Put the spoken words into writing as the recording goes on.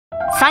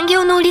産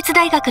業能率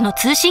大学の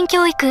通信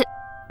教育。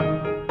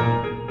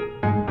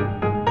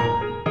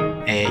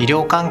医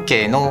療関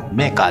係の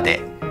メーカーで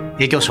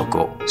営業職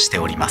をして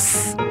おりま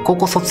す。高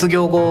校卒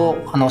業後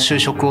就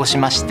職をし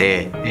まし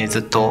て、ず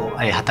っと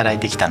働い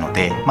てきたの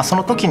で、そ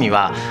の時に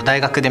は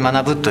大学で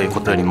学ぶという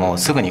ことよりも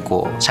すぐに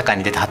社会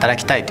に出て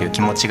働きたいという気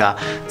持ちが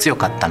強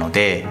かったの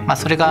で、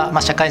それが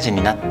社会人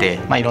になって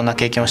いろんな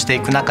経験をしてい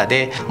く中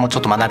でもうちょ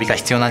っと学びが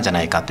必要なんじゃ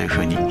ないかというふ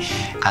うに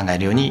考え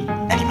るように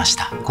なりまし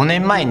た。5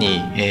年前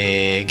に、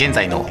現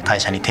在の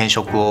会社に転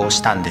職を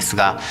したんです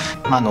が、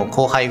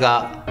後輩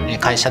が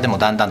会社でも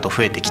だんだんと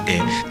増えてき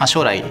て、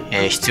将来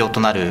必要と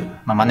なる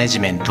マネジ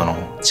メントの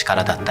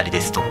力だったり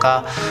ですと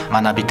か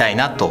学びたい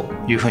なと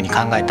いうふうに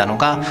考えたの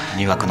が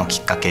入学のき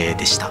っかけ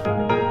でした。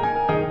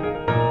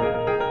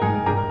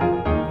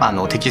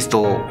テキス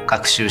トを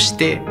学習し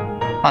て、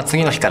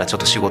次の日からちょっ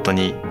と仕事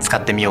に使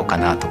ってみようか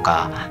なと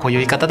か、こういう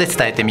言い方で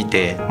伝えてみ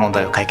て問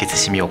題を解決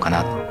してみようか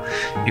なと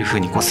いうふう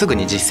にすぐ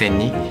に実践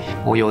に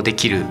応用で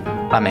きる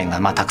場面が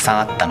たくさん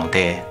あったの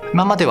で、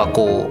今までは例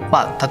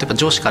えば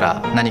上司か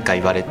ら何か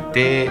言われ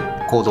て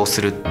行動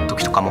する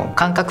時とかも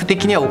感覚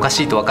的にはおか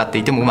しいと分かって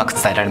いてもうまく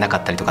伝えられなか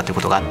ったりとかっていう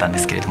ことがあったんで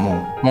すけれど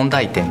も、問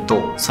題点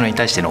とそれに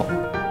対しての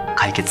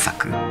解決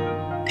策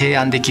提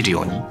案できる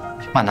ように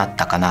なっ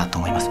たかなと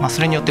思います。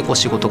それによって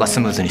仕事がス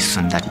ムーズに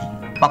進んだり、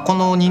こ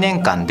の2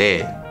年間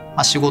で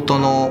仕事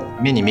の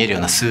目に見えるよ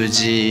うな数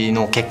字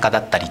の結果だ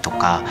ったりと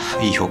か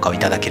いい評価をい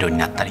ただけるように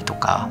なったりと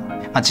か、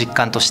実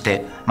感とし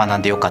て学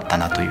んでよかった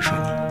なというふう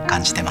に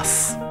感じてま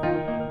す。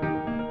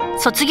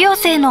卒業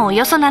生のお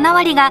よそ7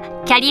割が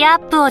キャリアアッ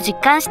プを実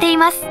感してい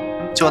ます。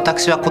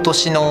私は今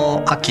年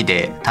の秋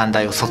で短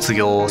大を卒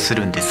業す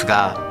るんです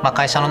が、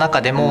会社の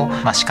中でも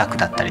資格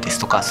だったりです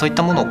とかそういっ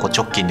たものを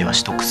直近では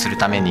取得する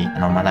ために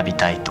学び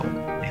たいと考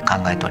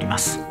えておりま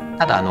す。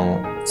ただ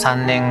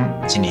3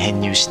年時に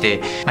編入し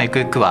て、ゆく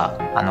ゆくは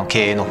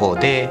経営の方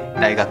で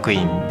大学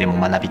院でも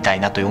学びたい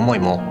なという思い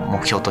も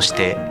目標とし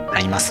てあ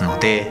りますの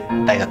で、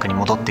大学に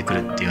戻ってく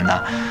るっていうよう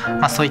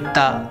な、そういっ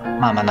た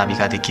学び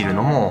ができる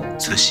のも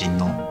通信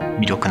の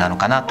魅力なの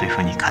かなというふ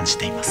うに感じ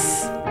ていま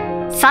す。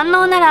産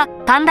能なら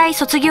短大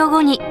卒業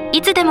後に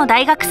いつでも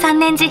大学3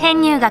年次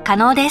編入が可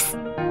能です。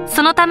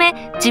そのた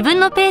め自分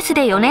のペース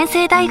で4年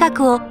生大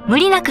学を無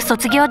理なく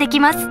卒業でき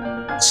ます。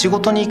仕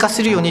事に生か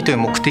せるようにという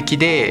目的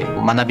で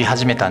学び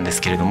始めたんです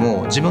けれど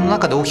も、自分の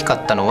中で大きか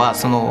ったのは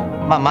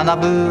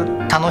学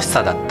ぶ楽し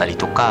さだったり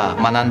とか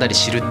学んだり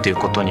知るっていう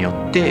ことによ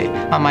って、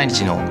毎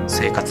日の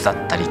生活だっ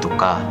たりと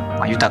か、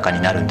豊か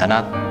になるんだ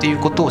なっていう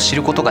ことを知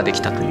ることがで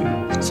きたという、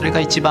それ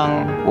が一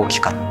番大き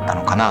かった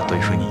のかなとい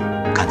うふうに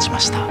感じま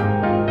した。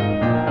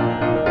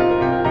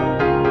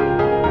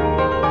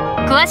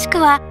詳しく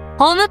は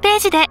ホームペー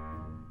ジで。